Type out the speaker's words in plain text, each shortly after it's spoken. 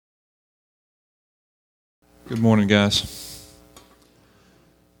Good morning, guys.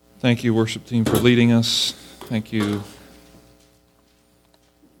 Thank you, worship team, for leading us. Thank you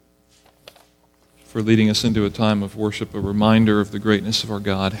for leading us into a time of worship, a reminder of the greatness of our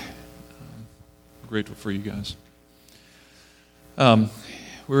God. I'm grateful for you guys.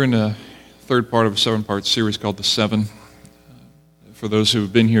 We're in a third part of a seven-part series called The Seven. For those who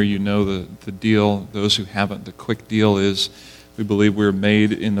have been here, you know the deal. Those who haven't, the quick deal is we believe we're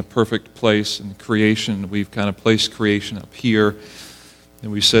made in the perfect place in creation. We've kind of placed creation up here.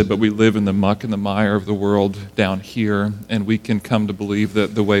 And we said, but we live in the muck and the mire of the world down here. And we can come to believe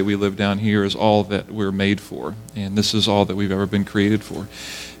that the way we live down here is all that we're made for. And this is all that we've ever been created for.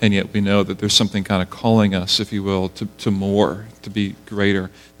 And yet we know that there's something kind of calling us, if you will, to more, to be greater.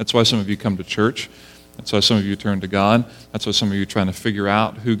 That's why some of you come to church. That's why some of you turn to God. That's why some of you are trying to figure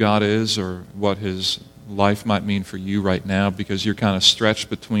out who God is or what His life might mean for you right now, because you're kind of stretched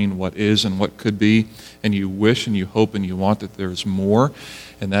between what is and what could be, and you wish and you hope and you want that there's more.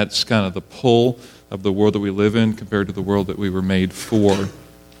 And that's kind of the pull of the world that we live in compared to the world that we were made for.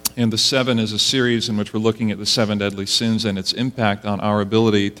 And The Seven is a series in which we're looking at the seven deadly sins and its impact on our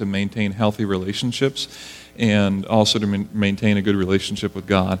ability to maintain healthy relationships and also to maintain a good relationship with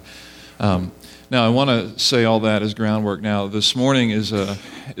God. Now, I want to say all that as groundwork. Now, this morning is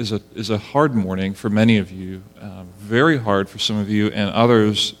a hard morning for many of you, very hard for some of you, and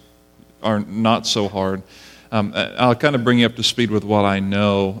others are not so hard. I'll kind of bring you up to speed with what I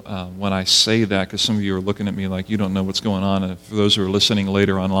know when I say that, because some of you are looking at me like you don't know what's going on. And for those who are listening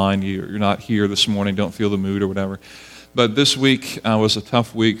later online, you're not here this morning, don't feel the mood or whatever. But this week was a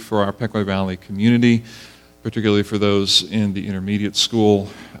tough week for our Pequea Valley community, particularly for those in the intermediate school,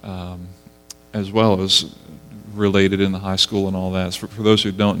 as well as related in the high school and all that. For those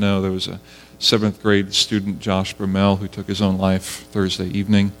who don't know, there was a 7th grade student, Josh Brummel, who took his own life Thursday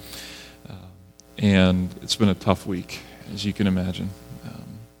evening. And it's been a tough week, as you can imagine,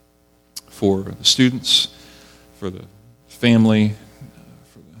 for the students, for the family,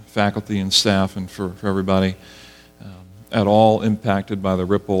 for the faculty and staff, and for everybody, at all impacted by the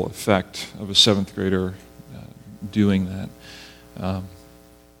ripple effect of a 7th grader doing that.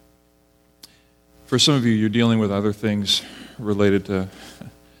 For some of you, you're dealing with other things related to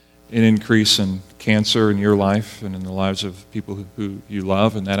an increase in cancer in your life and in the lives of people who you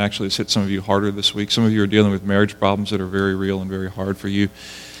love, and that actually has hit some of you harder this week. Some of you are dealing with marriage problems that are very real and very hard for you,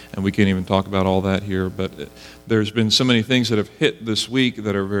 and we can't even talk about all that here, but there's been so many things that have hit this week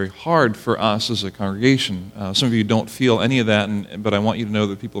that are very hard for us as a congregation. Some of you don't feel any of that, but I want you to know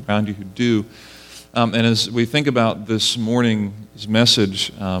that people around you who do. And as we think about this morning's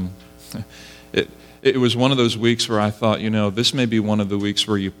message, it was one of those weeks where I thought, this may be one of the weeks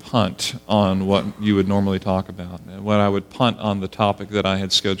where you punt on what you would normally talk about. What I would punt on the topic that I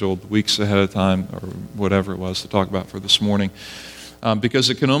had scheduled weeks ahead of time, or whatever it was to talk about for this morning.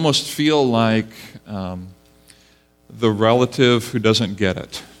 Because it can almost feel like the relative who doesn't get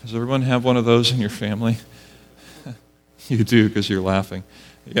it. Does everyone have one of those in your family? You do, because you're laughing.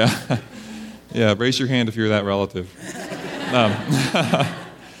 Yeah. Yeah, raise your hand if you're that relative.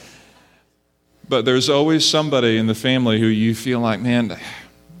 But there's always somebody in the family who you feel like, man,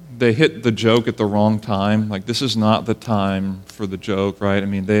 they hit the joke at the wrong time. Like, this is not the time for the joke, right? I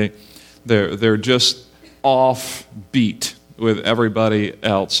mean, they're just off beat with everybody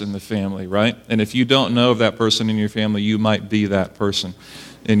else in the family, right? And if you don't know of that person in your family, you might be that person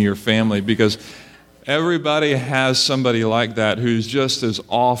in your family, because everybody has somebody like that who's just as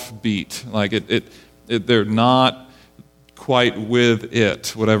off beat. Like, they're not quite with it,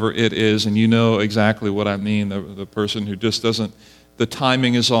 whatever it is, and you know exactly what I mean. The person who just doesn't, the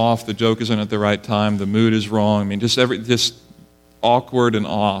timing is off, the joke isn't at the right time, the mood is wrong. I mean, just awkward and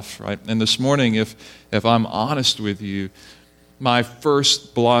off, right? And this morning, if I'm honest with you, my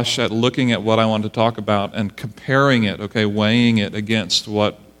first blush at looking at what I want to talk about and comparing it, weighing it against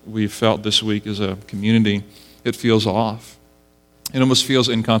what we felt this week as a community, it feels off. It almost feels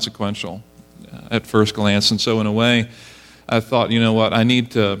inconsequential at first glance. And so in a way, I thought, I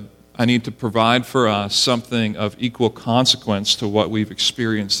need to provide for us something of equal consequence to what we've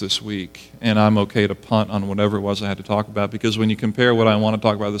experienced this week. And I'm okay to punt on whatever it was I had to talk about, because when you compare what I want to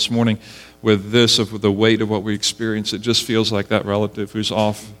talk about this morning with this, of the weight of what we experienced, it just feels like that relative who's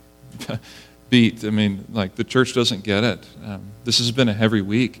off beat. I mean, like, the church doesn't get it. This has been a heavy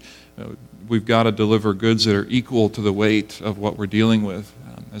week. We've got to deliver goods that are equal to the weight of what we're dealing with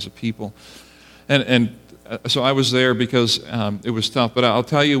as a people. And so I was there because it was tough, but I'll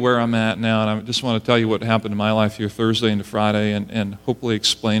tell you where I'm at now, and I just want to tell you what happened in my life here Thursday into Friday, and hopefully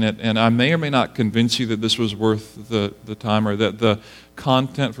explain it. And I may or may not convince you that this was worth the time, or that the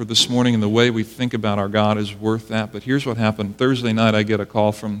content for this morning and the way we think about our God is worth that. But here's what happened. Thursday night, I get a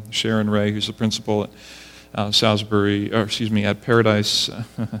call from Sharon Ray, who's the principal at at Paradise,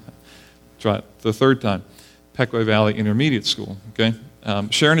 try it the third time, Pequea Valley Intermediate School, okay?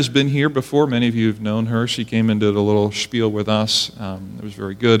 Sharon has been here before. Many of you have known her. She came and did a little spiel with us. It was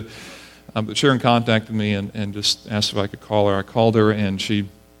very good. But Sharon contacted me and just asked if I could call her. I called her, and she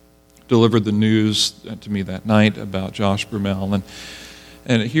delivered the news to me that night about Josh Brummel.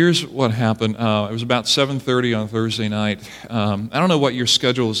 And here's what happened. It was about 7:30 on Thursday night. I don't know what your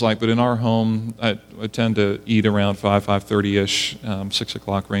schedule is like, but in our home, I tend to eat around 5:30-ish, 6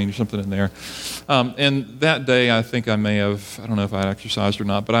 o'clock range, something in there. And that day, I think I don't know if I had exercised or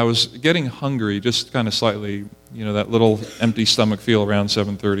not, but I was getting hungry, just kind of slightly, that little empty stomach feel around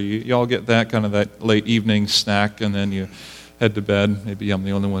 7:30. Y'all get that kind of that late evening snack, and then you head to bed. Maybe I'm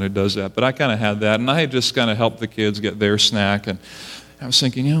the only one who does that, but I kind of had that, and I had just kind of helped the kids get their snack, and I was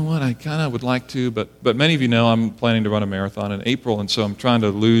thinking, you know what, I kind of would like to, but many of you know I'm planning to run a marathon in April, and so I'm trying to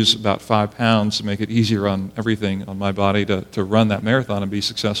lose about 5 pounds to make it easier on everything on my body to run that marathon and be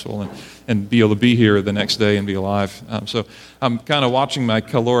successful and be able to be here the next day and be alive. So I'm kind of watching my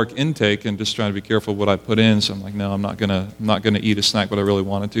caloric intake and just trying to be careful what I put in. So I'm like, no, I'm not gonna eat a snack, but I really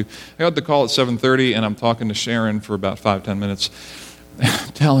wanted to. I got the call at 7:30, and I'm talking to Sharon for about 5-10 minutes.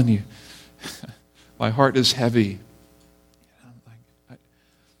 I'm telling you, my heart is heavy.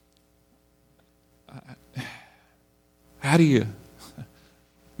 How do you,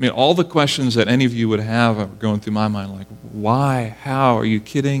 all the questions that any of you would have are going through my mind, like, why, how, are you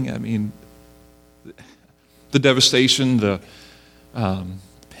kidding? The devastation, the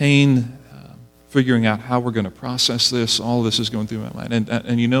pain, figuring out how we're going to process this, all this is going through my mind.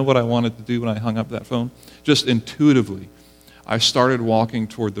 And you know what I wanted to do when I hung up that phone? Just intuitively, I started walking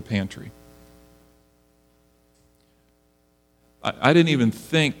toward the pantry. I didn't even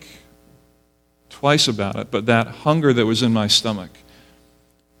think twice about it, but that hunger that was in my stomach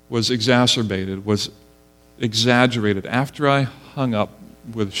was exacerbated, was exaggerated after I hung up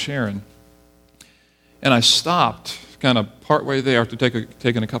with Sharon. And I stopped kind of partway there after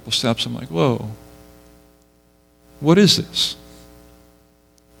taking a couple steps. I'm like, whoa, what is this?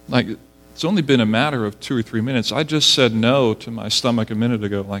 Like, it's only been a matter of 2 or 3 minutes. I just said no to my stomach a minute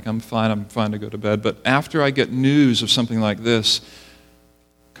ago, like, I'm fine to go to bed. But after I get news of something like this,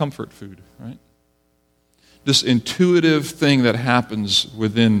 comfort food, right? This intuitive thing that happens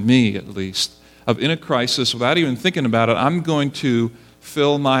within me, at least, of in a crisis, without even thinking about it, I'm going to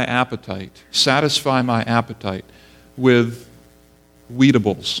fill my appetite, satisfy my appetite with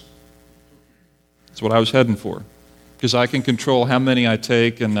Weetables. That's what I was heading for. Because I can control how many I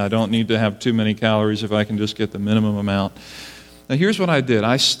take, and I don't need to have too many calories if I can just get the minimum amount. Now, here's what I did.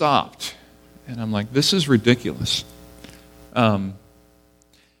 I stopped, and I'm like, this is ridiculous.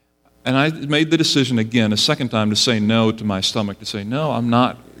 And I made the decision again, a second time, to say no to my stomach, to say, no, I'm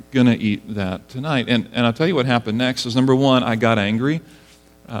not going to eat that tonight. And I'll tell you what happened next is, number one, I got angry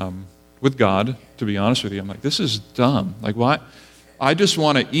with God, to be honest with you. I'm like, this is dumb. Like, why? I just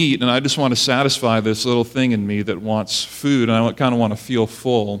want to eat, and I just want to satisfy this little thing in me that wants food, and I kind of want to feel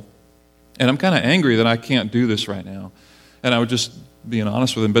full. And I'm kind of angry that I can't do this right now. And I was just being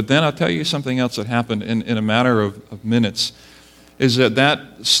honest with him. But then I'll tell you something else that happened in a matter of minutes, is that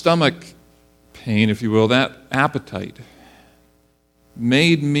stomach pain, if you will, that appetite,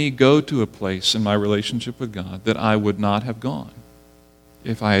 made me go to a place in my relationship with God that I would not have gone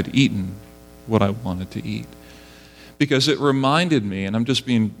if I had eaten what I wanted to eat. Because it reminded me, and I'm just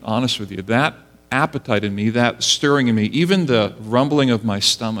being honest with you, that appetite in me, that stirring in me, even the rumbling of my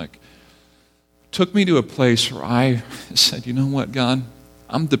stomach, took me to a place where I said, you know what, God,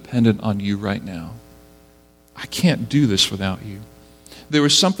 I'm dependent on you right now. I can't do this without you. There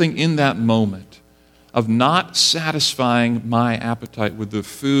was something in that moment of not satisfying my appetite with the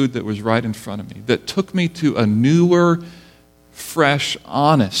food that was right in front of me that took me to a newer, fresh,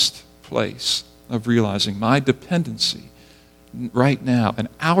 honest place of realizing my dependency right now, and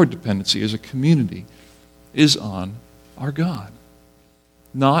our dependency as a community, is on our God,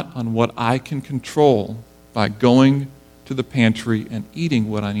 not on what I can control by going to the pantry and eating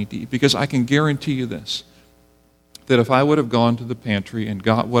what I need to eat. Because I can guarantee you this, that if I would have gone to the pantry and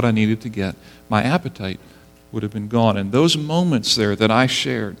got what I needed to get, my appetite would have been gone. And those moments there that I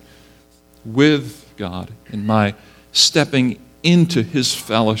shared with God in my stepping into His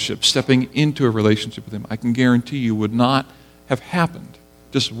fellowship, stepping into a relationship with Him, I can guarantee you would not have happened,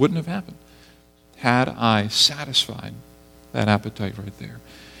 just wouldn't have happened, had I satisfied that appetite right there.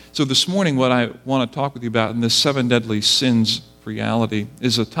 So this morning, what I want to talk with you about in this 7 deadly sins reality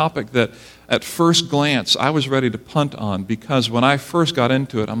is a topic that at first glance I was ready to punt on, because when I first got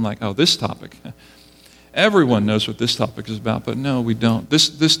into it, I'm like, oh, this topic. Everyone knows what this topic is about, but no, we don't.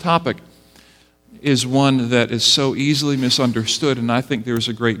 This topic is one that is so easily misunderstood, and I think there's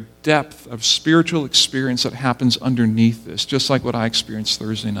a great depth of spiritual experience that happens underneath this, just like what I experienced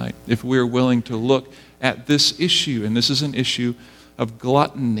Thursday night. If we're willing to look at this issue, and this is an issue of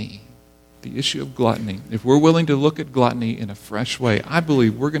gluttony, the issue of gluttony. If we're willing to look at gluttony in a fresh way, I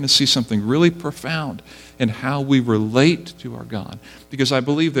believe we're going to see something really profound in how we relate to our God. Because I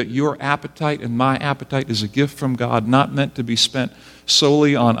believe that your appetite and my appetite is a gift from God, not meant to be spent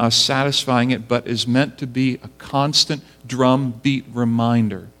solely on us satisfying it, but is meant to be a constant drumbeat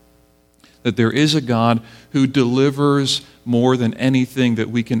reminder that there is a God who delivers more than anything that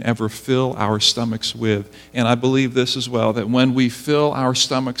we can ever fill our stomachs with. And I believe this as well, that when we fill our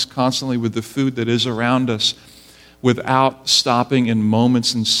stomachs constantly with the food that is around us, without stopping in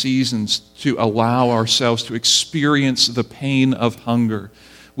moments and seasons to allow ourselves to experience the pain of hunger,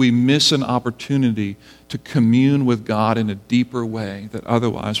 we miss an opportunity to commune with God in a deeper way that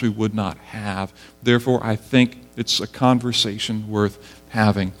otherwise we would not have. Therefore, I think it's a conversation worth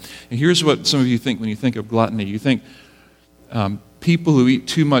having. And here's what some of you think when you think of gluttony. You think people who eat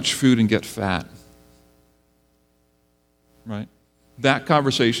too much food and get fat. Right? That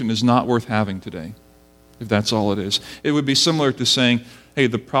conversation is not worth having today, if that's all it is. It would be similar to saying, hey,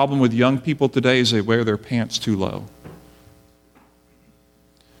 the problem with young people today is they wear their pants too low.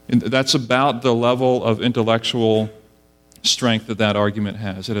 And that's about the level of intellectual strength that argument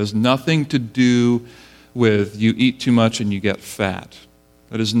has. It has nothing to do with you eat too much and you get fat.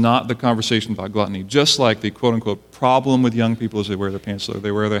 That is not the conversation about gluttony. Just like the quote-unquote problem with young people is they wear their pants low,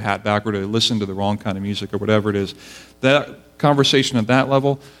 they wear their hat backward, they listen to the wrong kind of music or whatever it is. That conversation at that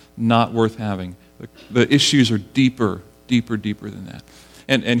level, not worth having. The issues are deeper than that.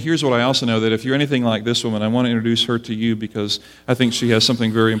 And here's what I also know, that if you're anything like this woman, I want to introduce her to you because I think she has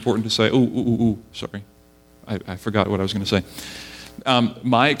something very important to say. Sorry. I forgot what I was going to say.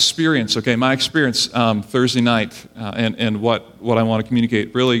 My experience Thursday night and what I want to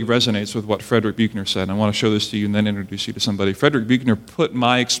communicate really resonates with what Frederick Buechner said. And I want to show this to you and then introduce you to somebody. Frederick Buechner put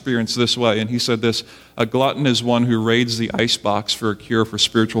my experience this way, and he said this: a glutton is one who raids the icebox for a cure for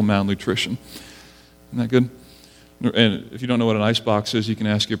spiritual malnutrition. Isn't that good? And if you don't know what an icebox is, you can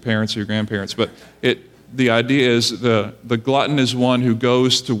ask your parents or your grandparents. But the idea is the glutton is one who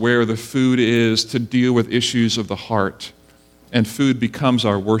goes to where the food is to deal with issues of the heart. And food becomes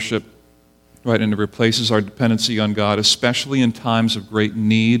our worship, right? And it replaces our dependency on God, especially in times of great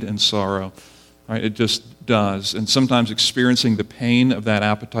need and sorrow, right? It just does. And sometimes experiencing the pain of that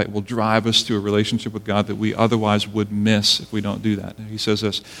appetite will drive us to a relationship with God that we otherwise would miss if we don't do that. He says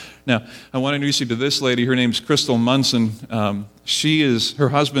this. Now, I want to introduce you to this lady. Her name's Crystal Munson. Her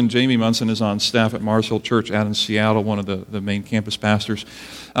husband, Jamie Munson, is on staff at Mars Hill Church out in Seattle, one of the main campus pastors.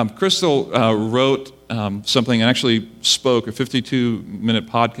 Crystal wrote something and actually spoke, a 52-minute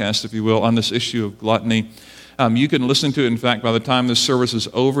podcast, if you will, on this issue of gluttony. You can listen to it. In fact, by the time this service is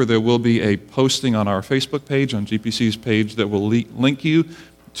over, there will be a posting on our Facebook page, on GPC's page, that will link you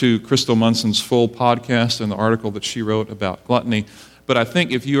to Crystal Munson's full podcast and the article that she wrote about gluttony. But I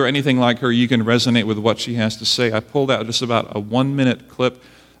think if you are anything like her, you can resonate with what she has to say. I pulled out just about a 1-minute clip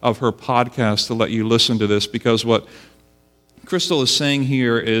of her podcast to let you listen to this, because what Crystal is saying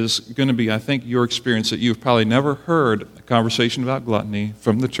here is going to be, I think, your experience that you've probably never heard a conversation about gluttony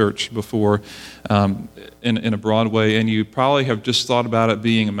from the church before in a broad way, and you probably have just thought about it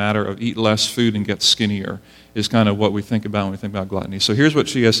being a matter of eat less food and get skinnier is kind of what we think about when we think about gluttony. So here's what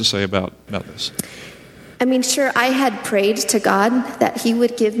she has to say about this. I mean, sure, I had prayed to God that He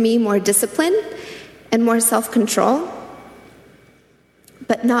would give me more discipline and more self-control,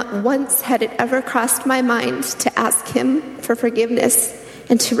 but not once had it ever crossed my mind to ask Him for forgiveness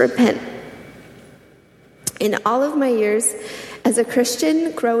and to repent. In all of my years as a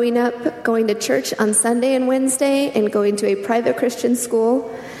Christian, growing up, going to church on Sunday and Wednesday, and going to a private Christian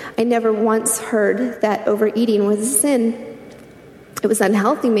school, I never once heard that overeating was a sin. It was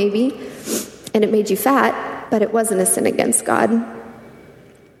unhealthy, maybe, and it made you fat, but it wasn't a sin against God.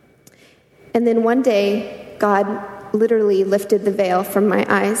 And then one day, God literally lifted the veil from my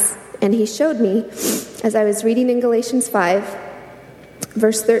eyes, and He showed me, as I was reading in Galatians 5,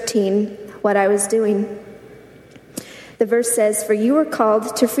 verse 13, what I was doing. The verse says, "For you are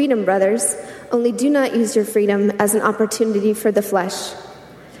called to freedom, brothers, only do not use your freedom as an opportunity for the flesh,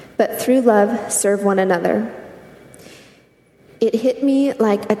 but through love serve one another." It hit me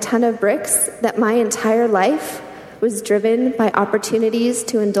like a ton of bricks that my entire life was driven by opportunities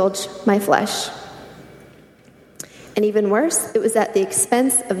to indulge my flesh. And even worse, it was at the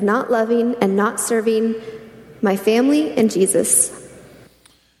expense of not loving and not serving my family and Jesus.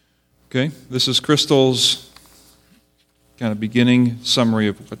 Okay, this is Crystal's kind of beginning summary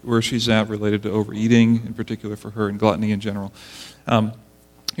of where she's at related to overeating, in particular for her, and gluttony in general.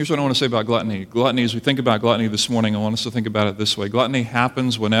 Here's what I want to say about gluttony. Gluttony, as we think about gluttony this morning, I want us to think about it this way. Gluttony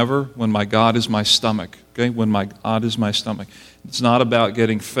happens when my God is my stomach. Okay, when my God is my stomach. It's not about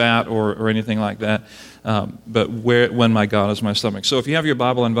getting fat or anything like that, but when my God is my stomach. So if you have your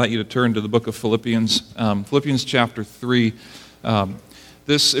Bible, I invite you to turn to the book of Philippians, Philippians chapter 3.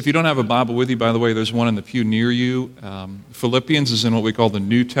 If you don't have a Bible with you, by the way, there's one in the pew near you. Philippians is in what we call the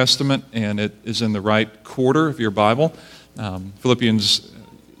New Testament, and it is in the right quarter of your Bible. Philippians,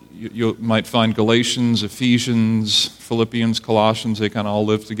 you might find Galatians, Ephesians, Philippians, Colossians, they kind of all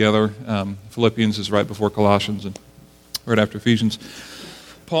live together. Philippians is right before Colossians and right after Ephesians.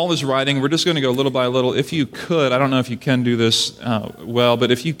 Paul is writing, we're just going to go little by little. If you could, I don't know if you can do this well, but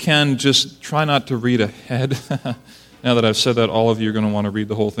if you can, just try not to read ahead. Now that I've said that, all of you are going to want to read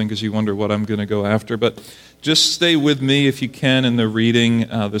the whole thing because you wonder what I'm going to go after. But just stay with me if you can in the reading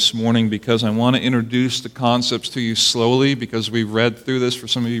this morning, because I want to introduce the concepts to you slowly, because we've read through this. For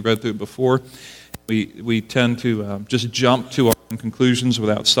some of you, read through it before. We tend to just jump to our own conclusions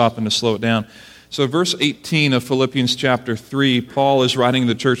without stopping to slow it down. So verse 18 of Philippians chapter 3, Paul is writing to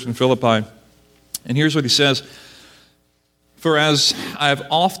the church in Philippi. And here's what he says. For as I have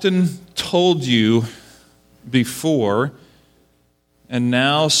often told you before, and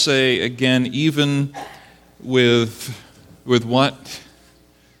now say again, even with what?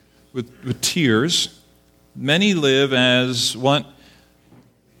 With tears, many live as what?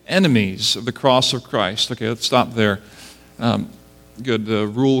 Enemies of the cross of Christ. Okay, let's stop there. Good. The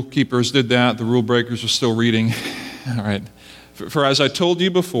rule keepers did that. The rule breakers are still reading. All right. For as I told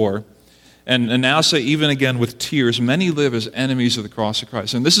you before, and now say even again with tears, many live as enemies of the cross of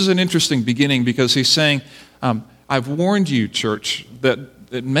Christ. And this is an interesting beginning, because he's saying, I've warned you, church, that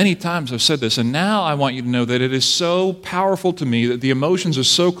many times I've said this, and now I want you to know that it is so powerful to me, that the emotions are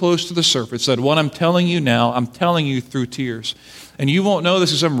so close to the surface, that what I'm telling you now, I'm telling you through tears. And you won't know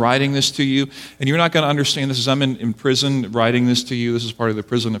this as I'm writing this to you, and you're not going to understand this as I'm in prison writing this to you. This is part of the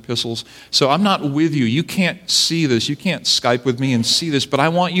prison epistles. So I'm not with you. You can't see this. You can't Skype with me and see this, but I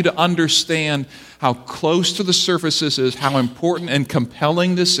want you to understand how close to the surface this is, how important and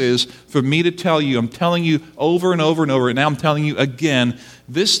compelling this is for me to tell you. I'm telling you over and over and over, and now I'm telling you again,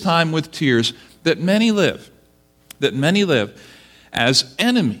 this time with tears, that many live as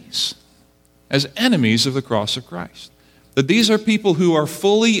enemies of the cross of Christ. That these are people who are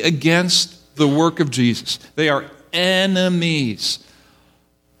fully against the work of Jesus. They are enemies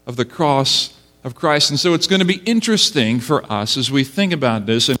of the cross of Christ. And so it's going to be interesting for us as we think about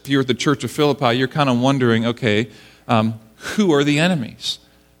this. And if you're at the Church of Philippi, you're kind of wondering, okay, who are the enemies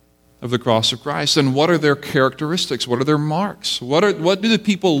of the cross of Christ? And what are their characteristics? What are their marks? What do the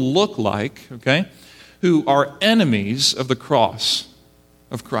people look like, okay, who are enemies of the cross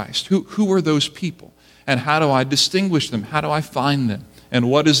of Christ? Who are those people? And how do I distinguish them? How do I find them? And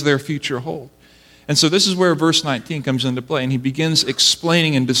what does their future hold? And so this is where verse 19 comes into play, and he begins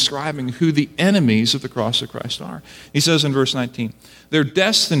explaining and describing who the enemies of the cross of Christ are. He says in verse 19, their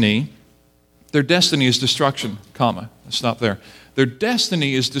destiny is destruction, comma. Let's stop there. Their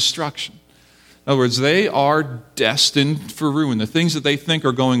destiny is destruction. In other words, they are destined for ruin. The things that they think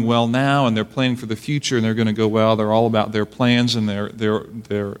are going well now, and they're planning for the future, and they're going to go well, they're all about their plans and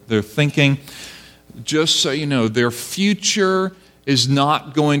their thinking. Just so you know, their future is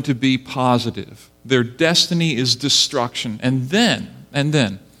not going to be positive. Their destiny is destruction. And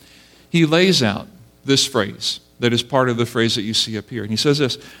then, he lays out this phrase that is part of the phrase that you see up here. And he says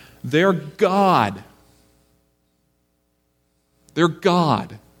this, their God. Their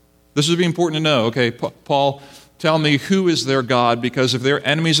God. This would be important to know. Okay, Paul, tell me who is their God, because if they're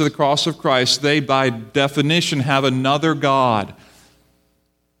enemies of the cross of Christ, they by definition have another God.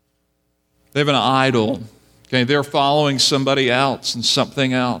 They have an idol. Okay, they're following somebody else and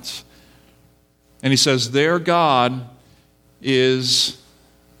something else. And he says their God is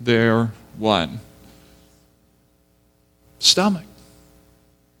their what? Stomach.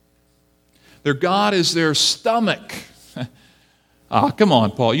 Their God is their stomach. Come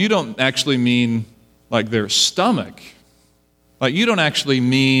on, Paul. You don't actually mean like their stomach. Like you don't actually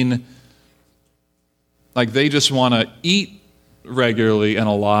mean like they just want to eat regularly and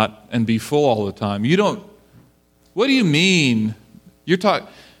a lot and be full all the time. You don't. What do you mean?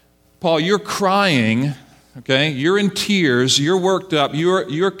 Paul, you're crying okay? You're in tears, you're worked up,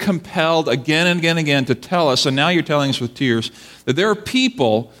 you're compelled again and again and again to tell us, and now you're telling us with tears, that there are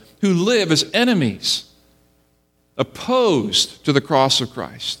people who live as enemies, opposed to the cross of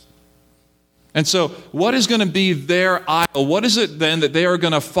Christ. And so, what is going to be their idol? What is it then that they are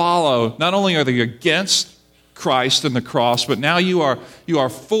going to follow? Not only are they against Christ and the cross, but now you are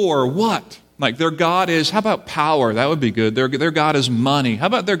for what? Like their God is, how about power? That would be good. Their God is money. How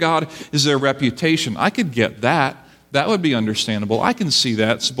about their God is their reputation? I could get that. That would be understandable. I can see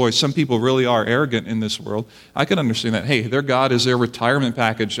that. Boy, some people really are arrogant in this world. I can understand that. Hey, their God is their retirement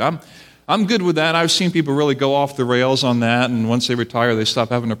package. I'm good with that. I've seen people really go off the rails on that, and once they retire, they stop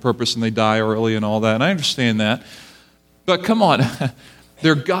having a purpose and they die early and all that. And I understand that. But come on,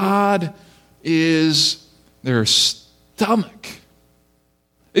 their God is their stomach.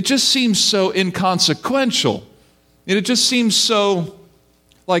 It just seems so inconsequential. And it just seems so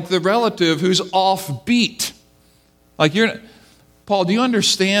like the relative who's offbeat. Like Paul, do you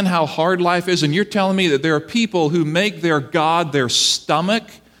understand how hard life is? And you're telling me that there are people who make their God their stomach,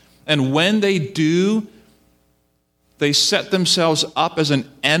 and when they do, they set themselves up as an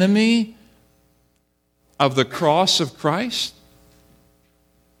enemy of the cross of Christ?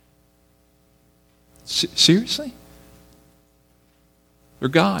 Seriously? Their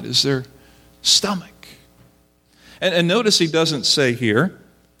God is their stomach. And notice he doesn't say here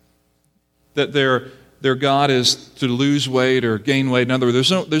that their God is to lose weight or gain weight. In other words,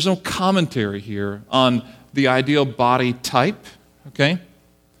 there's no commentary here on the ideal body type, okay?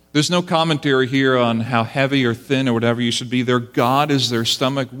 There's no commentary here on how heavy or thin or whatever you should be. Their God is their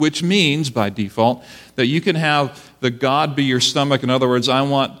stomach, which means, by default, that you can have the God be your stomach. In other words, I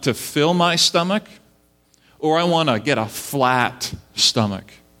want to fill my stomach, or I want to get a flat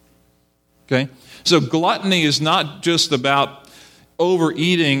stomach. Okay? So gluttony is not just about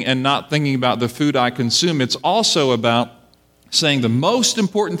overeating and not thinking about the food I consume. It's also about saying the most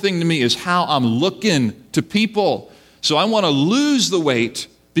important thing to me is how I'm looking to people. So I want to lose the weight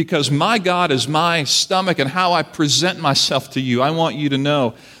because my God is my stomach and how I present myself to you. I want you to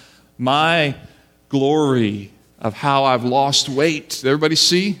know my glory of how I've lost weight. Everybody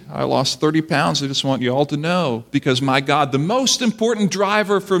see? I lost 30 pounds. I just want you all to know, because my God, the most important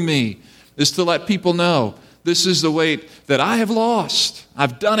driver for me is to let people know this is the weight that I have lost.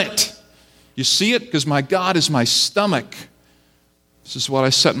 I've done it. You see it? Because my God is my stomach. This is what I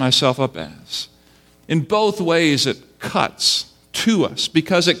set myself up as. In both ways, it cuts to us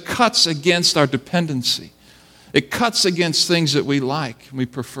because it cuts against our dependency. It cuts against things that we like and we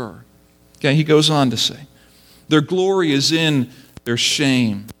prefer. Okay, he goes on to say, their glory is in their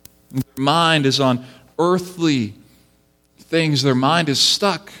shame. Their mind is on earthly things. Their mind is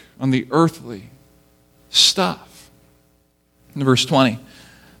stuck on the earthly stuff. In verse 20,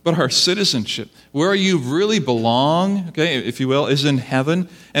 but our citizenship, where you really belong, okay, if you will, is in heaven,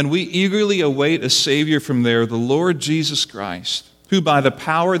 and we eagerly await a Savior from there, the Lord Jesus Christ, who by the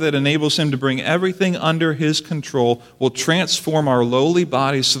power that enables him to bring everything under his control will transform our lowly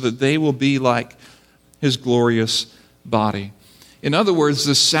bodies so that they will be like his glorious body. In other words,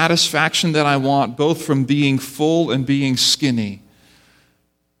 the satisfaction that I want, both from being full and being skinny,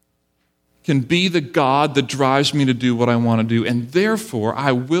 can be the God that drives me to do what I want to do. And therefore,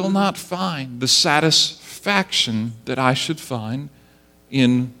 I will not find the satisfaction that I should find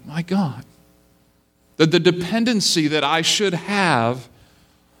in my God. That the dependency that I should have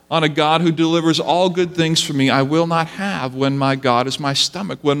on a God who delivers all good things for me, I will not have when my God is my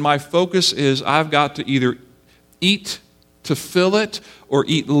stomach. When my focus is I've got to either eat to fill it or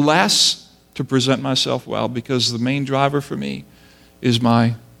eat less to present myself well, because the main driver for me is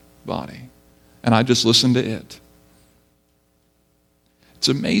my body. And I just listen to it. It's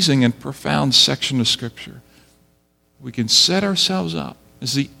an amazing and profound section of Scripture. We can set ourselves up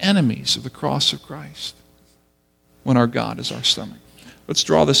as the enemies of the cross of Christ when our God is our stomach. Let's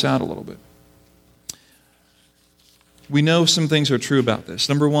draw this out a little bit. We know some things are true about this.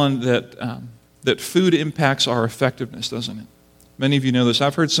 Number one, that food impacts our effectiveness, doesn't it? Many of you know this.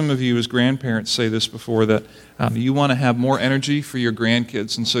 I've heard some of you as grandparents say this before, that you want to have more energy for your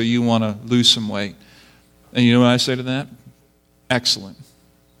grandkids, and so you want to lose some weight. And you know what I say to that? Excellent.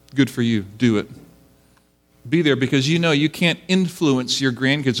 Good for you. Do it. Be there, because you know you can't influence your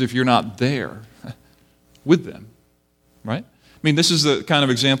grandkids if you're not there with them, right? I mean, this is the kind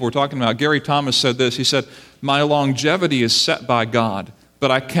of example we're talking about. Gary Thomas said this. He said, my longevity is set by God, but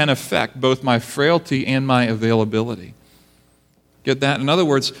I can affect both my frailty and my availability. Get that? In other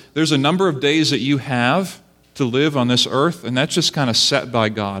words, there's a number of days that you have to live on this earth, and that's just kind of set by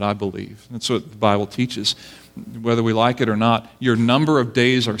God, I believe. That's what the Bible teaches. Whether we like it or not, your number of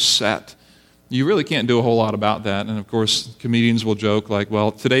days are set. You really can't do a whole lot about that. And of course, comedians will joke like,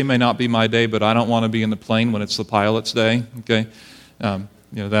 well, today may not be my day, but I don't want to be in the plane when it's the pilot's day. Okay,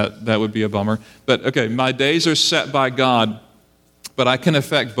 that would be a bummer. But okay, my days are set by God, but I can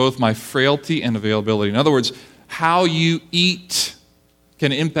affect both my frailty and availability. In other words, how you eat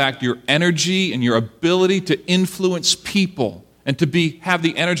can impact your energy and your ability to influence people and to have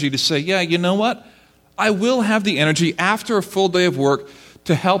the energy to say, yeah, you know what? I will have the energy after a full day of work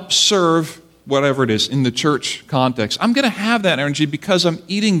to help serve whatever it is in the church context. I'm going to have that energy because I'm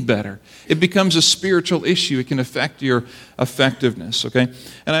eating better. It becomes a spiritual issue. It can affect your effectiveness, okay?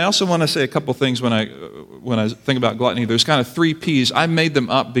 And I also want to say a couple things when I think about gluttony. There's kind of 3 P's. I made them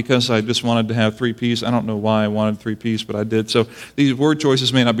up because I just wanted to have 3 P's. I don't know why I wanted 3 P's, but I did. So these word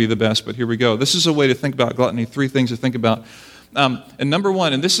choices may not be the best, but here we go. This is a way to think about gluttony, 3 things to think about. And number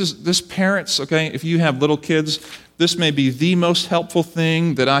 1, and this parents, okay, if you have little kids, this may be the most helpful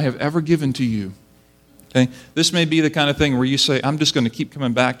thing that I have ever given to you. Okay? This may be the kind of thing where you say, I'm just going to keep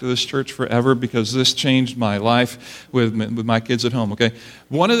coming back to this church forever because this changed my life with my kids at home. Okay?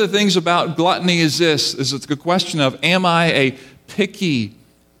 One of the things about gluttony is it's a question of, am I a picky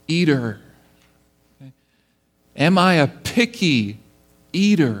eater? Okay? Am I a picky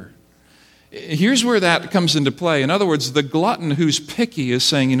eater? Here's where that comes into play. In other words, the glutton who's picky is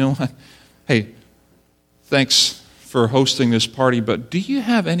saying, you know what, hey, thanks for hosting this party, but do you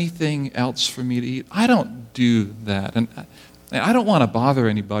have anything else for me to eat? I don't do that. And I don't want to bother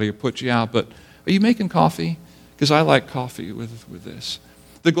anybody or put you out, but are you making coffee? Because I like coffee with this.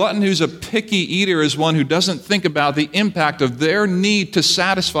 The glutton who's a picky eater is one who doesn't think about the impact of their need to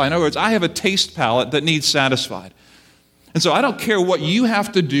satisfy. In other words, I have a taste palate that needs satisfied. And so I don't care what you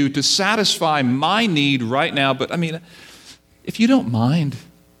have to do to satisfy my need right now, but I mean, if you don't mind,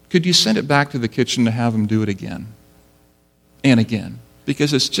 could you send it back to the kitchen to have them do it again and again?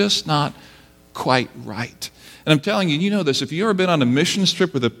 Because it's just not quite right. And I'm telling you, you know this, if you've ever been on a mission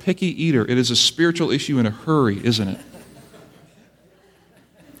trip with a picky eater, it is a spiritual issue in a hurry, isn't it?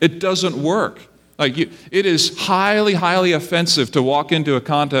 It doesn't work. It is highly, highly offensive to walk into a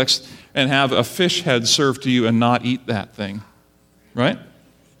context and have a fish head served to you and not eat that thing. Right?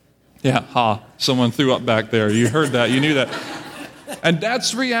 Yeah, someone threw up back there. You heard that. You knew that. And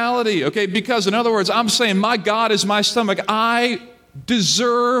that's reality, okay? Because in other words, I'm saying my God is my stomach. I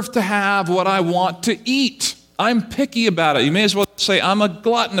deserve to have what I want to eat. I'm picky about it. You may as well say I'm a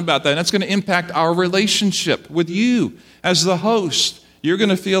glutton about that. And that's going to impact our relationship with you as the host. You're going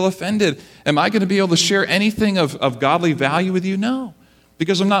to feel offended. Am I going to be able to share anything of godly value with you? No.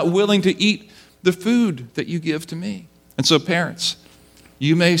 Because I'm not willing to eat the food that you give to me. And so parents,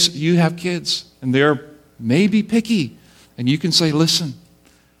 you have kids, and they're maybe picky. And you can say, listen,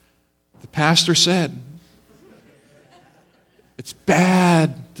 the pastor said, it's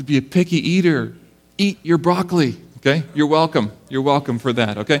bad to be a picky eater. Eat your broccoli, okay? You're welcome. You're welcome for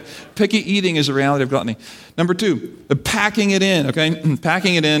that, okay? Picky eating is a reality of gluttony. Number 2, the packing it in, okay?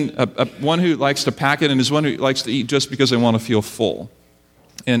 Packing it in, one who likes to pack it in is one who likes to eat just because they want to feel full.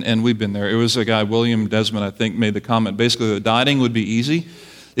 And we've been there. It was a guy, William Desmond, I think, made the comment, basically that dieting would be easy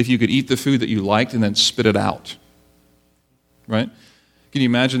if you could eat the food that you liked and then spit it out. Right? Can you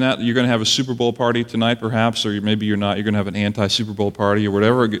imagine that? You're going to have a Super Bowl party tonight, perhaps, or maybe you're not. You're going to have an anti-Super Bowl party or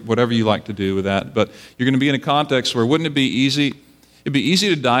whatever you like to do with that. But you're going to be in a context where wouldn't it be easy? It'd be easy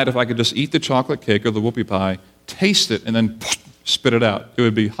to diet if I could just eat the chocolate cake or the whoopie pie, taste it, and then spit it out. It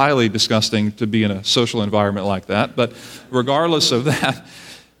would be highly disgusting to be in a social environment like that. But regardless of that,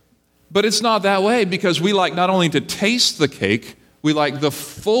 but it's not that way because we like not only to taste the cake, we like the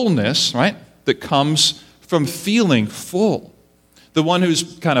fullness, right, that comes from feeling full. The one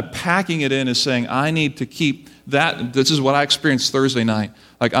who's kind of packing it in is saying, I need to keep that. This is what I experienced Thursday night.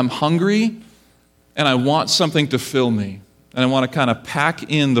 Like I'm hungry and I want something to fill me. And I want to kind of pack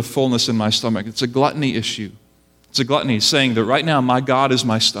in the fullness in my stomach. It's a gluttony issue. It's a gluttony saying that right now my God is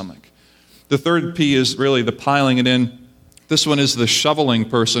my stomach. The 3rd P is really the piling it in. This one is the shoveling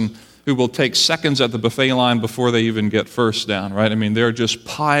person who will take seconds at the buffet line before they even get first down, right? I mean, they're just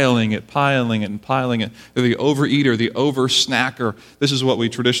piling it. They're the overeater, the over-snacker. This is what we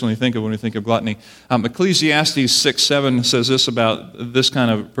traditionally think of when we think of gluttony. Ecclesiastes 6:7 says this about this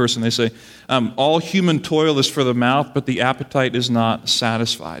kind of person. They say, all human toil is for the mouth, but the appetite is not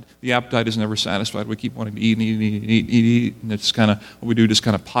satisfied. The appetite is never satisfied. We keep wanting to eat, and it's kind of what we do, just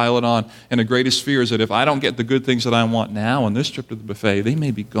kind of pile it on. And the greatest fear is that if I don't get the good things that I want now on this trip to the buffet, they may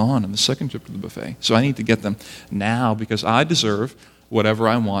be gone on the second trip to the buffet. So I need to get them now because I deserve whatever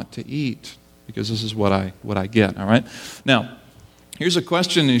I want to eat because this is what I get, all right? Now, here's a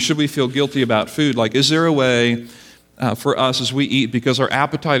question, should we feel guilty about food? Like, is there a way for us as we eat because our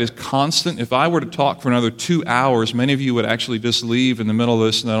appetite is constant. If I were to talk for another 2 hours, many of you would actually just leave in the middle of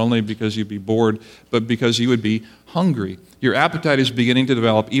this, not only because you'd be bored, but because you would be hungry. Your appetite is beginning to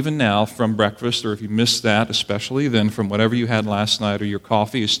develop even now from breakfast, or if you missed that especially, then from whatever you had last night, or your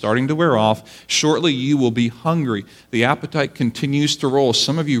coffee is starting to wear off. Shortly, you will be hungry. The appetite continues to roll.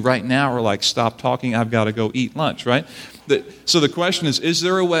 Some of you right now are like, stop talking, I've got to go eat lunch, right? So the question is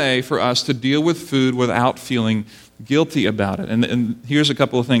there a way for us to deal with food without feeling guilty about it? And here's a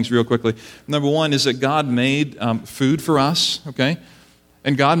couple of things real quickly. Number one is that God made food for us, okay?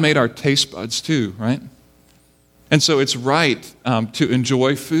 And God made our taste buds too, right? And so it's right to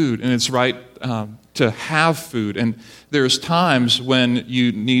enjoy food, and it's right to have food. And there's times when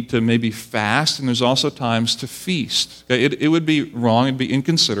you need to maybe fast, and there's also times to feast. Okay? It would be wrong, it'd be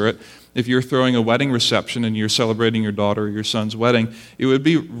inconsiderate if you're throwing a wedding reception and you're celebrating your daughter or your son's wedding. It would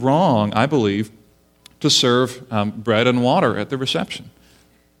be wrong, I believe, to serve bread and water at the reception.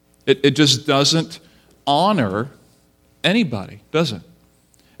 It just doesn't honor anybody, does it?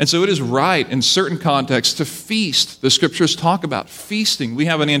 And so it is right in certain contexts to feast. The scriptures talk about feasting. We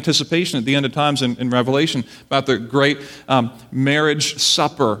have an anticipation at the end of times in Revelation about the great marriage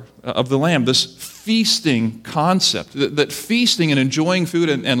supper of the Lamb, this feasting concept, that feasting and enjoying food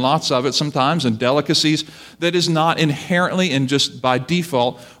and lots of it sometimes and delicacies, that is not inherently and just by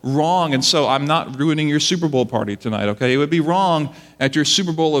default wrong. And so I'm not ruining your Super Bowl party tonight, okay? It would be wrong at your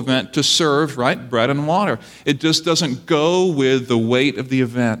Super Bowl event to serve, right, bread and water. It just doesn't go with the weight of the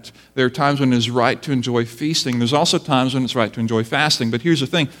event. There are times when it is right to enjoy feasting. There's also times when it's right to enjoy fasting. But here's the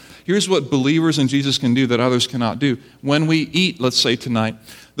thing. Here's what believers in Jesus can do that others cannot do. When we eat, let's say tonight,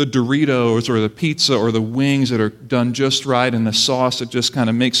 the Doritos or the pizza or the wings that are done just right and the sauce that just kind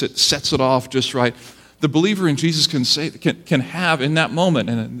of sets it off just right, the believer in Jesus can have in that moment,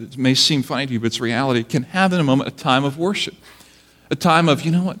 and it may seem funny to you, but it's reality, can have in a moment a time of worship. A time of,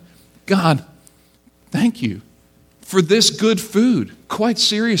 you know what, God, thank you for this good food, quite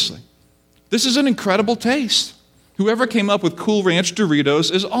seriously. This is an incredible taste. Whoever came up with Cool Ranch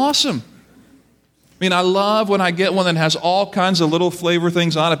Doritos is awesome. I mean, I love when I get one that has all kinds of little flavor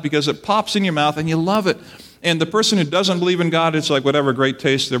things on it because it pops in your mouth and you love it. And the person who doesn't believe in God, it's like, whatever, great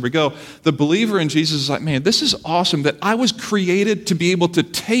taste, there we go. The believer in Jesus is like, man, this is awesome that I was created to be able to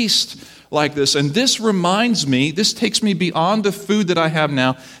taste like this. And this reminds me, this takes me beyond the food that I have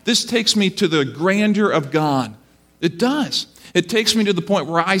now. This takes me to the grandeur of God. It does. It takes me to the point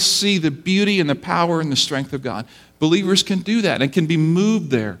where I see the beauty and the power and the strength of God. Believers can do that and can be moved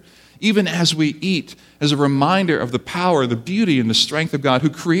there, even as we eat, as a reminder of the power, the beauty, and the strength of God who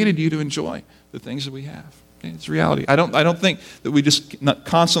created you to enjoy the things that we have. Okay? It's reality. I don't think that we just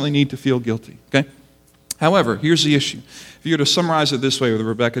constantly need to feel guilty. Okay? However, here's the issue. If you were to summarize it this way with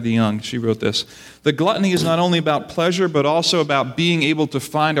Rebecca DeYoung, she wrote this: the gluttony is not only about pleasure, but also about being able to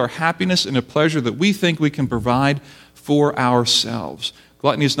find our happiness in a pleasure that we think we can provide for ourselves.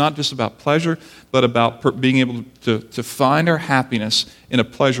 Gluttony is not just about pleasure, but about being able to find our happiness in a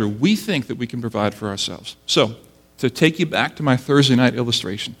pleasure we think that we can provide for ourselves. So, to take you back to my Thursday night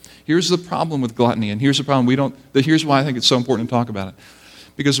illustration, here's the problem with gluttony, and here's the problem here's why I think it's so important to talk about it.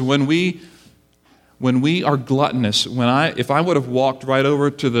 Because when we are gluttonous, if I would have walked right over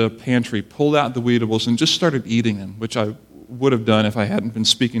to the pantry, pulled out the Weedables, and just started eating them, which I would have done if I hadn't been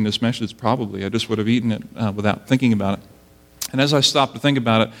speaking this message, probably. I just would have eaten it without thinking about it. And as I stopped to think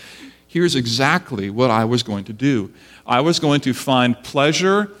about it, here's exactly what I was going to do. I was going to find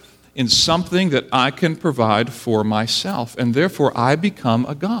pleasure in something that I can provide for myself, and therefore I become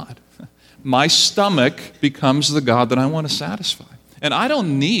a god. My stomach becomes the god that I want to satisfy. And I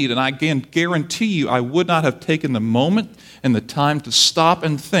don't need, and I can guarantee you, I would not have taken the moment and the time to stop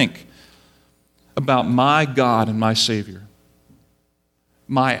and think about my God and my Savior.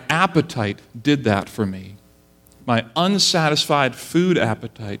 My appetite did that for me. My unsatisfied food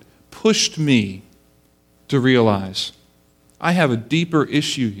appetite pushed me to realize I have a deeper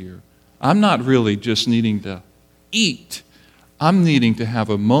issue here. I'm not really just needing to eat. I'm needing to have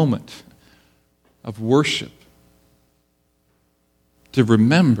a moment of worship to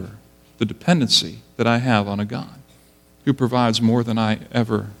remember the dependency that I have on a God who provides more than I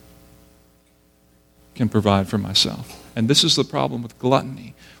ever can provide for myself. And this is the problem with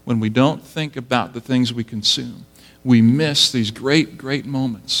gluttony. When we don't think about the things we consume, we miss these great, great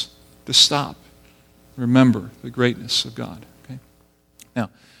moments to stop, remember the greatness of God. Okay? Now,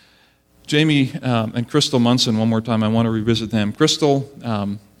 Jamie and Crystal Munson, one more time, I want to revisit them. Crystal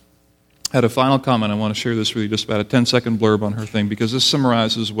had a final comment. I want to share this with you, just about a 10-second blurb on her thing, because this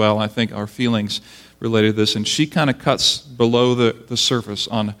summarizes well, I think, our feelings related to this. And she kind of cuts below the surface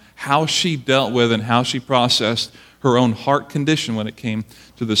on how she dealt with and how she processed her own heart condition when it came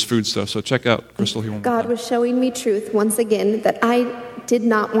to this food stuff. So check out Crystal here. God was showing me truth once again, that I did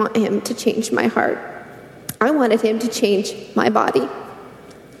not want him to change my heart. I wanted him to change my body.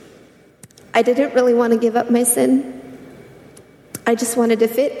 I didn't really want to give up my sin. I just wanted to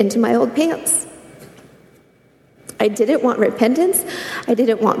fit into my old pants. I didn't want repentance. I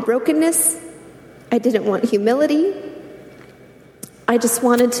didn't want brokenness. I didn't want humility. I just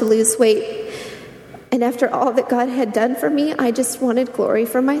wanted to lose weight. And after all that God had done for me, I just wanted glory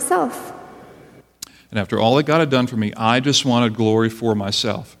for myself. And after all that God had done for me, I just wanted glory for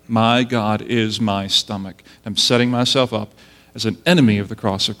myself. My God is my stomach. I'm setting myself up as an enemy of the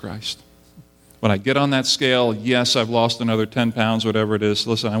cross of Christ. When I get on that scale, yes, I've lost another 10 pounds, whatever it is.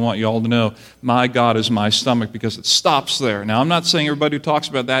 Listen, I want you all to know, my God is my stomach, because it stops there. Now, I'm not saying everybody who talks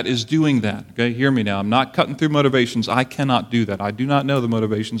about that is doing that. Okay, hear me now. I'm not cutting through motivations. I cannot do that. I do not know the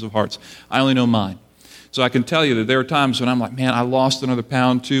motivations of hearts. I only know mine. So I can tell you that there are times when I'm like, man, I lost another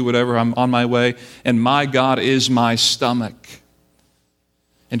pound, 2, whatever, I'm on my way, and my God is my stomach.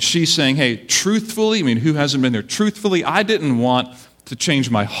 And she's saying, hey, truthfully, I mean, who hasn't been there? Truthfully, I didn't want to change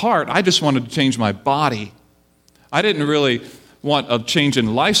my heart. I just wanted to change my body. I didn't really want a change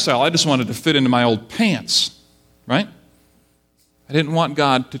in lifestyle. I just wanted to fit into my old pants, right? I didn't want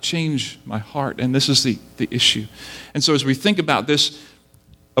God to change my heart, and this is the issue. And so as we think about this,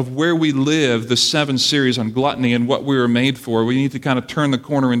 of where we live, the 7 series on gluttony and what we were made for, we need to kind of turn the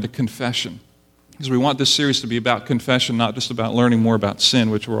corner into confession. Because we want this series to be about confession, not just about learning more about sin,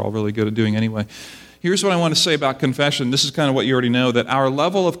 which we're all really good at doing anyway. Here's what I want to say about confession. This is kind of what you already know, that our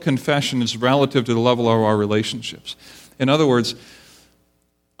level of confession is relative to the level of our relationships. In other words,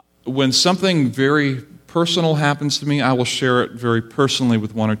 when something very personal happens to me, I will share it very personally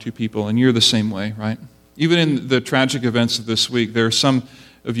with 1 or 2 people, and you're the same way, right? Even in the tragic events of this week, there are some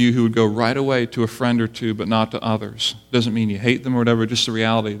of you who would go right away to a friend or 2, but not to others. Doesn't mean you hate them or whatever, just the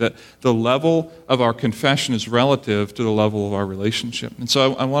reality that the level of our confession is relative to the level of our relationship. And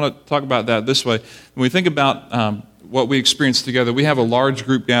so I want to talk about that this way. When we think about what we experience together, we have a large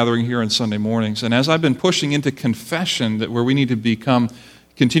group gathering here on Sunday mornings. And as I've been pushing into confession, that where we need to become,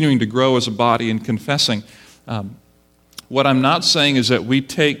 continuing to grow as a body in confessing, what I'm not saying is that we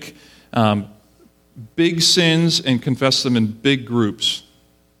take big sins and confess them in big groups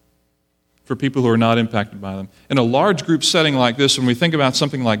for people who are not impacted by them. In a large group setting like this, when we think about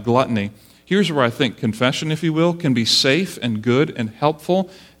something like gluttony, here's where I think confession, if you will, can be safe and good and helpful.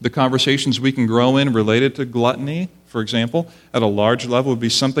 The conversations we can grow in related to gluttony, for example, at a large level would be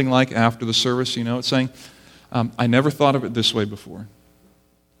something like after the service, it's saying, I never thought of it this way before.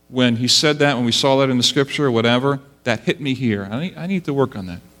 When he said that, when we saw that in the scripture or whatever, that hit me here. I need to work on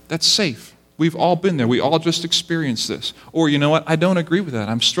that. That's safe. We've all been there. We all just experienced this. Or, you know what? I don't agree with that.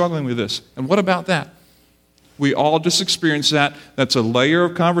 I'm struggling with this. And what about that? We all just experienced that. That's a layer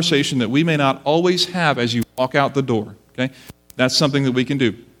of conversation that we may not always have as you walk out the door. Okay? That's something that we can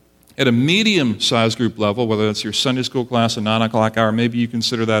do. At a medium-sized group level, whether that's your Sunday school class, a 9 o'clock hour, maybe you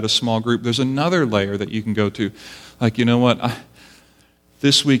consider that a small group, there's another layer that you can go to. Like, you know what?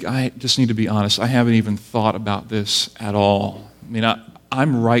 This week, I just need to be honest. I haven't even thought about this at all. I mean,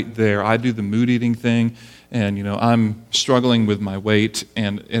 I'm right there. I do the mood eating thing, and I'm struggling with my weight,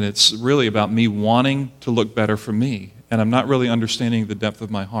 and it's really about me wanting to look better for me, and I'm not really understanding the depth of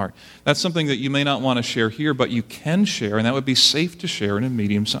my heart. That's something that you may not want to share here, but you can share, and that would be safe to share in a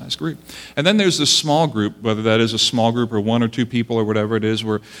medium-sized group. And then there's this small group, whether that is a small group or 1 or 2 people or whatever it is,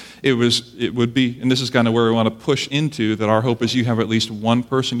 where it would be, and this is kind of where we want to push into, that our hope is you have at least one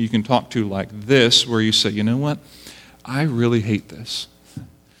person you can talk to like this, where you say, you know what, I really hate this.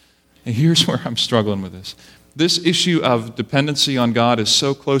 And here's where I'm struggling with this. This issue of dependency on God is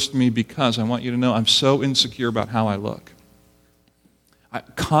so close to me because I want you to know I'm so insecure about how I look. I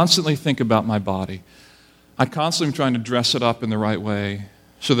constantly think about my body. I constantly am trying to dress it up in the right way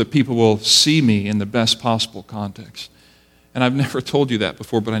so that people will see me in the best possible context. And I've never told you that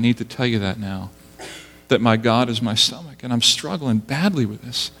before, but I need to tell you that now, that my God is my stomach, and I'm struggling badly with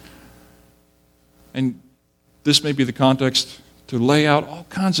this. And this may be the context to lay out all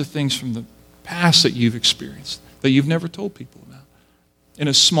kinds of things from the past that you've experienced, that you've never told people about, in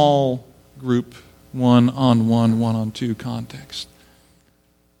a small group, 1-on-1, 1-on-2 context.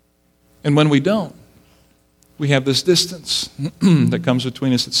 And when we don't, we have this distance that comes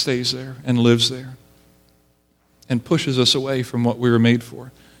between us that stays there and lives there and pushes us away from what we were made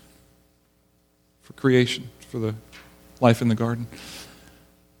for creation, for the life in the garden.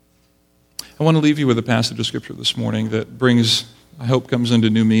 I want to leave you with a passage of Scripture this morning that brings, I hope, comes into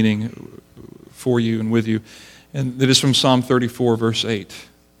new meaning for you and with you. And it is from Psalm 34, verse 8. The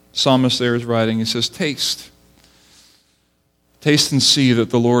psalmist there is writing, he says, "Taste Taste and see that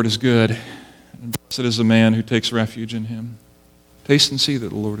the Lord is good, and blessed is the man who takes refuge in him. Taste and see that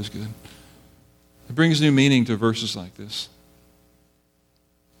the Lord is good. It brings new meaning to verses like this.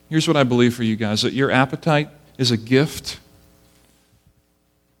 Here's what I believe for you guys, that your appetite is a gift.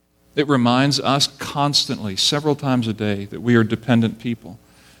 It reminds us constantly, several times a day, that we are dependent people.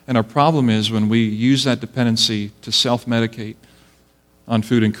 And our problem is when we use that dependency to self-medicate on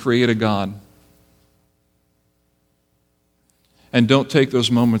food and create a God, and don't take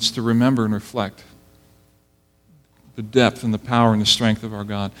those moments to remember and reflect the depth and the power and the strength of our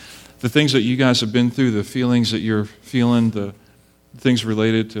God. The things that you guys have been through, the feelings that you're feeling, the things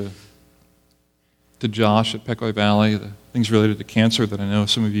related to Josh at Pequot Valley, the things related to cancer that I know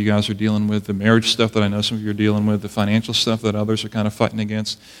some of you guys are dealing with, the marriage stuff that I know some of you are dealing with, the financial stuff that others are kind of fighting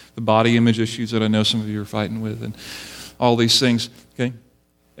against, the body image issues that I know some of you are fighting with, and all these things, okay?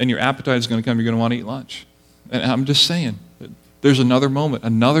 And your appetite is going to come, you're going to want to eat lunch. And I'm just saying, there's another moment,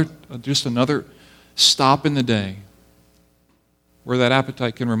 just another stop in the day where that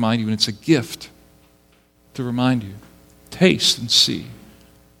appetite can remind you, and it's a gift to remind you. Taste and see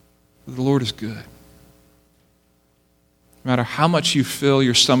that the Lord is good. No matter how much you fill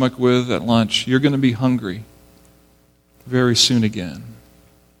your stomach with at lunch, you're going to be hungry very soon again.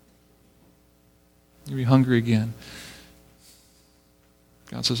 You'll be hungry again.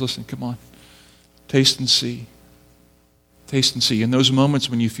 God says, listen, come on. Taste and see. Taste and see. In those moments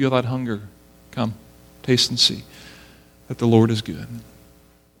when you feel that hunger, come, taste and see that the Lord is good.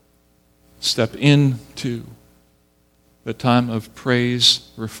 Step into the time of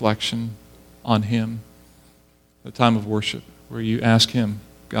praise, reflection on Him, the time of worship where you ask Him,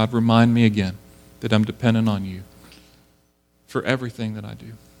 God, remind me again that I'm dependent on You for everything that I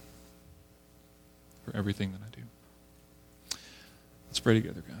do. For everything that I do. Let's pray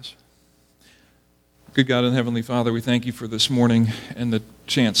together, guys. Good God and Heavenly Father, we thank You for this morning and the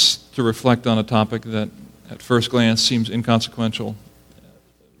chance to reflect on a topic that at first glance seems inconsequential,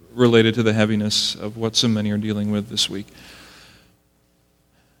 related to the heaviness of what so many are dealing with this week.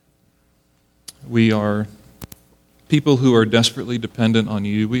 We are people who are desperately dependent on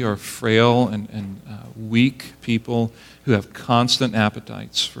You. We are frail and weak people who have constant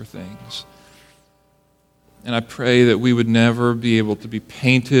appetites for things. And I pray that we would never be able to be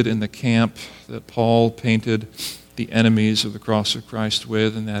painted in the camp that Paul painted the enemies of the cross of Christ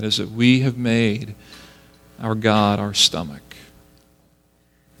with, and that is that we have made our God our stomach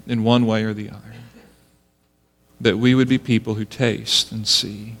in one way or the other. That we would be people who taste and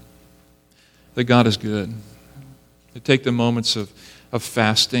see that God is good. To take the moments of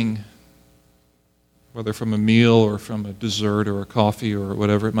fasting, whether from a meal or from a dessert or a coffee or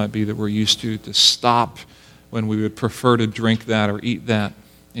whatever it might be that we're used to stop when we would prefer to drink that or eat that,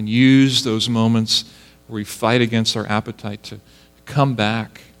 and use those moments where we fight against our appetite to come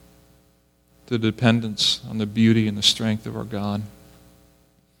back to dependence on the beauty and the strength of our God,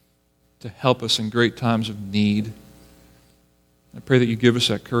 to help us in great times of need. I pray that You give us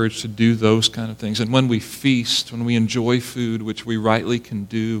that courage to do those kind of things. And when we feast, when we enjoy food, which we rightly can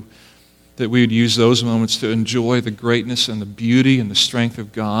do, that we would use those moments to enjoy the greatness and the beauty and the strength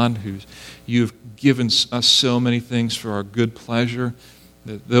of God, who You've given us so many things for our good pleasure.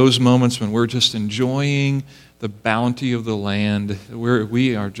 That those moments when we're just enjoying the bounty of the land, where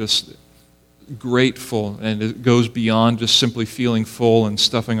we are just grateful, and it goes beyond just simply feeling full and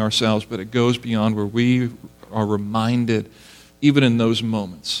stuffing ourselves, but it goes beyond where we are reminded, even in those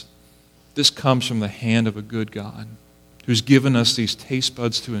moments, this comes from the hand of a good God who's given us these taste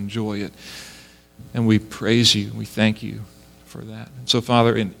buds to enjoy it. And we praise You, we thank You for that. And so,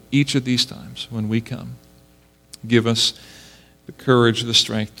 Father, in each of these times when we come, give us the courage, the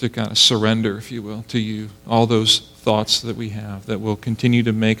strength to kind of surrender, if you will, to You, all those thoughts that we have that will continue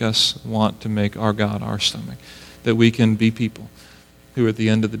to make us want to make our God our stomach, that we can be people who at the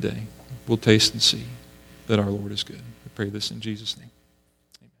end of the day will taste and see that our Lord is good. I pray this in Jesus' name.